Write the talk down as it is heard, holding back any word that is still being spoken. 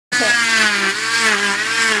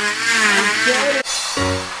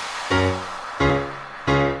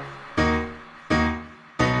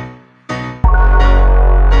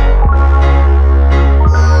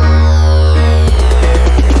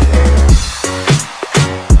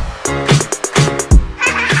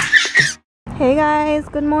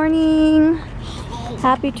Good morning.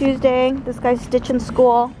 Happy Tuesday. This guy's ditching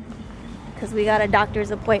school because we got a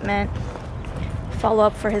doctor's appointment. Follow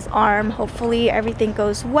up for his arm. Hopefully everything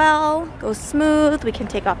goes well, goes smooth. We can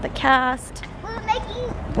take off the cast.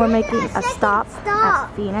 We're making a stop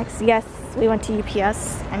at Phoenix. Yes, we went to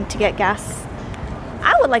UPS and to get gas.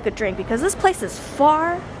 I would like a drink because this place is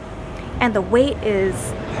far and the wait is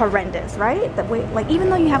horrendous, right? The wait, like even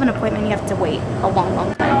though you have an appointment, you have to wait a long,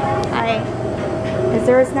 long time. Hi. Is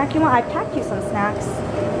there a snack you want? I packed you some snacks.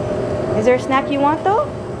 Is there a snack you want though?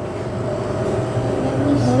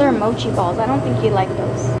 Those are mochi balls. I don't think you like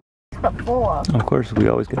those. Of course, we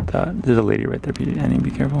always get that. There's a lady right there, Annie, be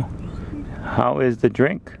careful. How is the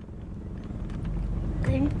drink?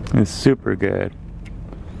 Good. It's super good.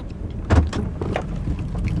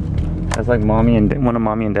 That's like mommy and one of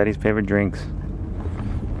mommy and daddy's favorite drinks.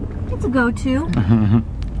 It's a go-to.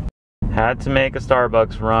 Had to make a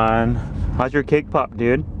Starbucks run. How's your cake pop,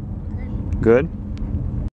 dude? Good?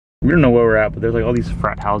 We don't know where we're at, but there's like all these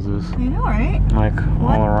frat houses. I know, right? Like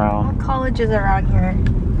all around. What colleges around here? I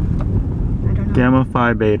don't know. Gamma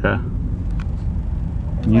Phi Beta.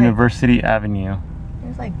 University Avenue.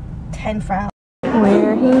 There's like 10 frat.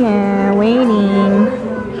 We're here waiting.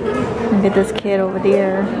 Look at this kid over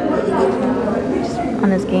there. Just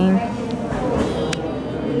on his game.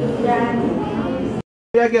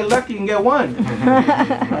 Yeah, get lucky and get one.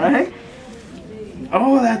 Alright?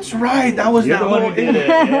 Oh, that's right. That was that whole thing.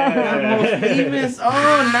 That most famous.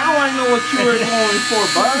 Oh, now I know what you were going for,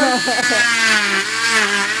 bud.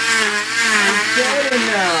 I get it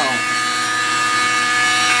now.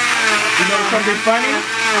 You know something funny?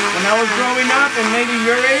 When I was growing up and maybe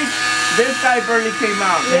your age, this guy barely came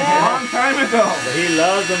out. A long time ago. But he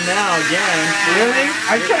loves them now again. Really?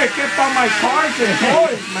 I should have kept all my cards and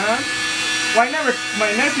toys, man. Well,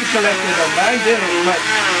 my nephew collected them, but I didn't. But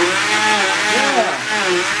yeah.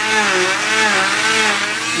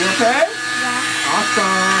 You okay? Yeah.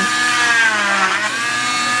 Awesome.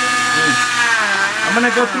 I'm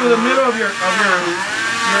gonna go through the middle of your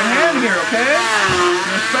hand here, okay?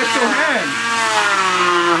 Your special hand.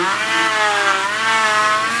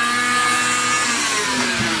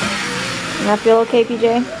 Does that feel okay, PJ?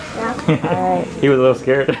 Yeah. Alright. He was a little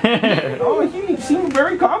scared. Oh, he seemed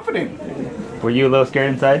very confident. Were you a little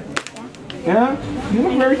scared inside? Yeah, you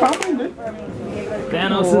look very confident, dude.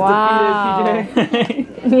 Thanos is defeated,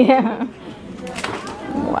 PJ. Yeah.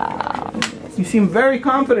 Wow. You seem very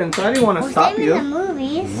confident, so I didn't want to stop you. The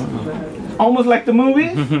movies. Almost like the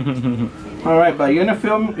movies? Alright, but you're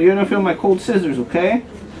gonna feel my cold scissors, okay?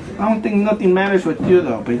 I don't think nothing matters with you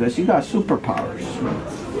though, because you got superpowers.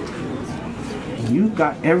 You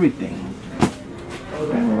got everything.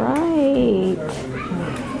 Alright.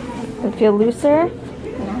 Does it feel looser?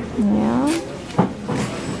 Yeah.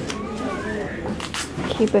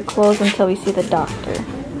 Keep it closed until we see the doctor.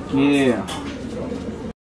 Yeah.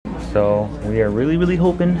 So we are really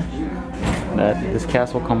hoping that this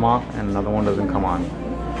cast will come off and another one doesn't come on.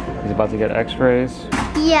 He's about to get x-rays.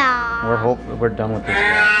 Yeah. We're done with this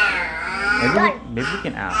guy. Maybe we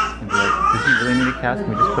can ask and be like, does he really need a cast? Can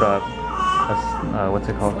we just put a what's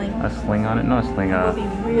it called? Sling. A sling on it? No, a sling. It would be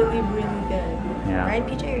really good. Yeah. Right,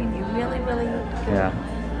 PJ? It would be really good. Yeah.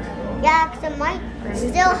 Yeah, because it might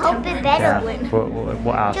still help it better. Yeah.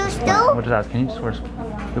 We'll ask. We'll just ask. Can you just wear?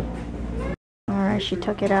 Alright, she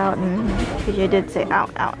took it out and PJ did say out.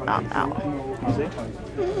 You see?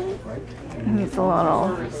 He's a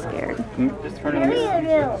little scared. Can you just turn it?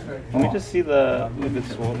 Let me just see if it's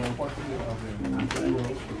swollen.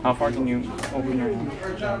 How far can you open your hand?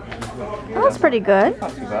 Oh, that's pretty good.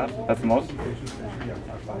 Not too bad. That's the most?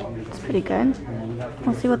 It's pretty good.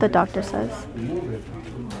 We'll see what the doctor says.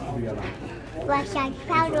 Wash out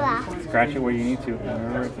powder off. Scratch it where you need to.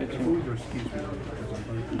 Wherever it's itching.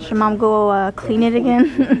 Should mom go clean it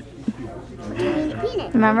again?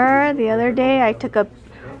 Remember the other day I took a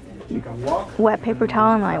wet paper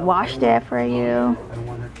towel and I washed it for you?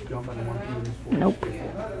 Nope.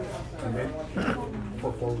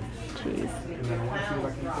 Jeez.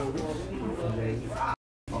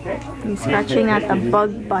 He's scratching at the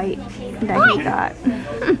bug bite that he got.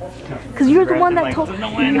 Cause you're the one that told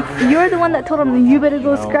him you better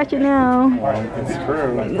go scratch it now. It's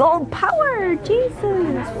true. Oh, power!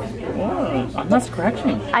 Jesus. I'm not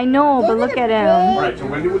scratching. I know, but look at him.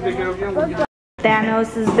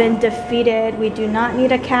 Thanos has been defeated. We do not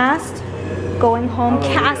need a cast. Going home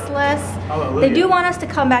castless. They do want us to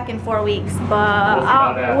come back in 4 weeks, but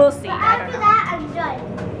we'll see. After that, I'm done.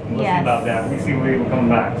 Yes. About that. We see when we come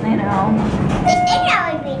back. I know. They think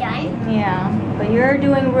that would be done. Yeah, but you're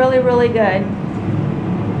doing really good.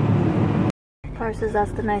 Parr says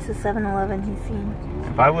that's the nicest 7-Eleven he's seen.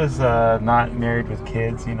 If I was not married with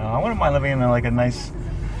kids, you know, I wouldn't mind living in like a nice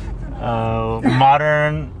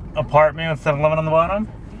modern apartment with 7-Eleven on the bottom.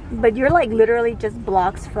 But you're like literally just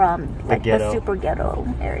blocks from like the super ghetto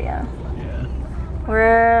area. Yeah.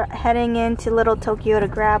 We're heading into Little Tokyo to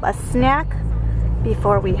grab a snack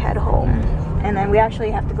before we head home. And then we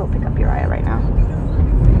actually have to go pick up Uriah right now.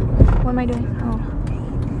 What am I doing?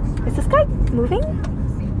 Oh. Is this guy moving?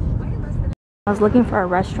 I was looking for a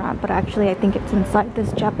restaurant, but actually I think it's inside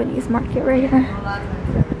this Japanese market right here.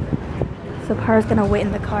 So Kara's gonna wait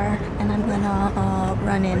in the car and I'm gonna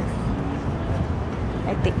run in.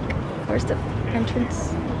 I think. Where's the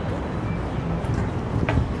entrance?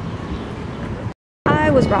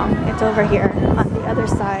 I was wrong. It's over here on the other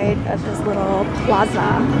side of this little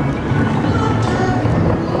plaza.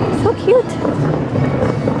 So cute.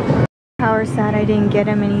 Power sad I didn't get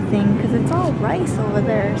him anything because it's all rice over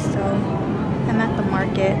there. So I'm at the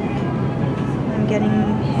market. I'm getting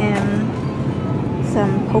him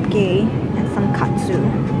some poke and some katsu.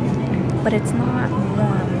 But it's not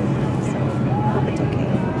warm. It's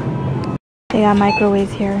okay. They got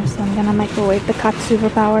microwaves here, so I'm gonna microwave the katsu for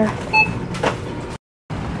power.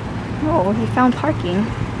 Oh, he found parking.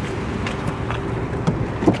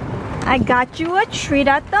 I got you a treat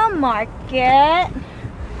at the market.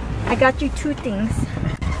 I got you 2 things.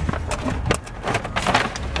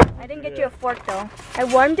 I didn't get you a fork though. I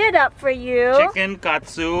warmed it up for you. Chicken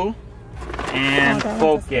katsu and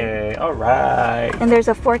poke. All right. And there's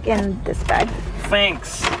a fork in this bag.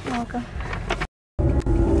 Thanks. You're welcome.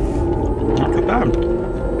 Not too bad.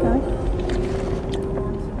 Okay.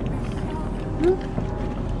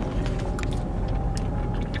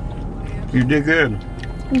 You did good.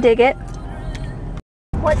 Dig it.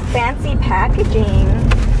 What fancy packaging.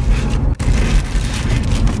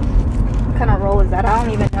 What kind of roll is that? I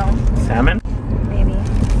don't even know. Salmon? Maybe.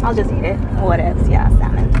 I'll just eat it. What is? Yeah,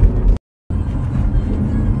 salmon.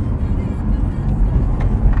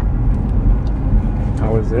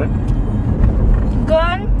 How is it?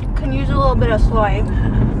 Good. Can use a little bit of soy.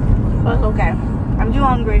 But it's okay. I'm too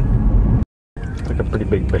hungry. It's like a pretty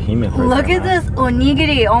big behemoth. Right Look there, at this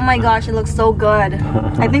onigiri. Oh my gosh, it looks so good.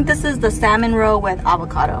 I think this is the salmon roll with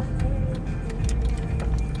avocado.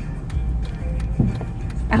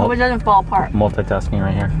 I hope it doesn't fall apart. Multitasking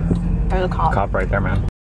right here. There's a cop. Cop right there, man.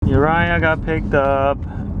 Uriah got picked up.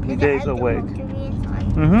 PJ's awake.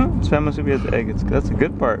 Mm-hmm. Spam musubi has egg. That's a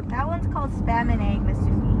good part. That one's called spam and egg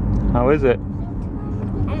musubi. How is it?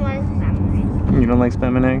 You don't like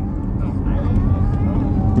spam and egg?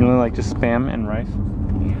 You only like just spam and rice?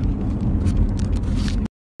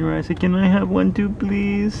 Uriah said, can I have one too,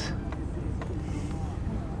 please?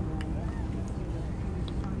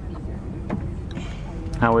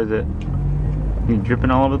 How is it? You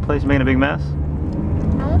dripping all over the place? You making a big mess?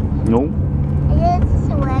 No. No? I just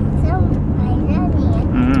swept some right on it.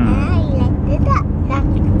 And I let it up.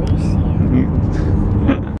 That's crazy.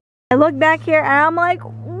 I look back here and I'm like,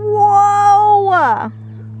 whoa!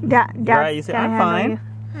 Dad's right, you say, I'm fine.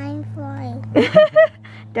 I'm fine.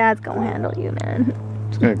 Dad's gonna handle you, man.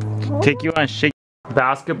 It's gonna take you on a shake.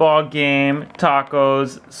 Basketball game,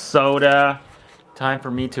 tacos, soda. Time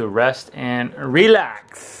for me to rest and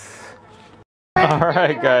relax.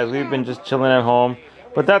 Alright guys, we've been just chilling at home.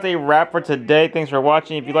 But that's a wrap for today. Thanks for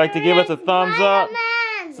watching. If you'd like to give us a thumbs up,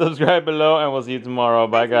 subscribe below, and we'll see you tomorrow.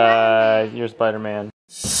 Bye guys. You're Spider-Man.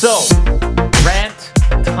 So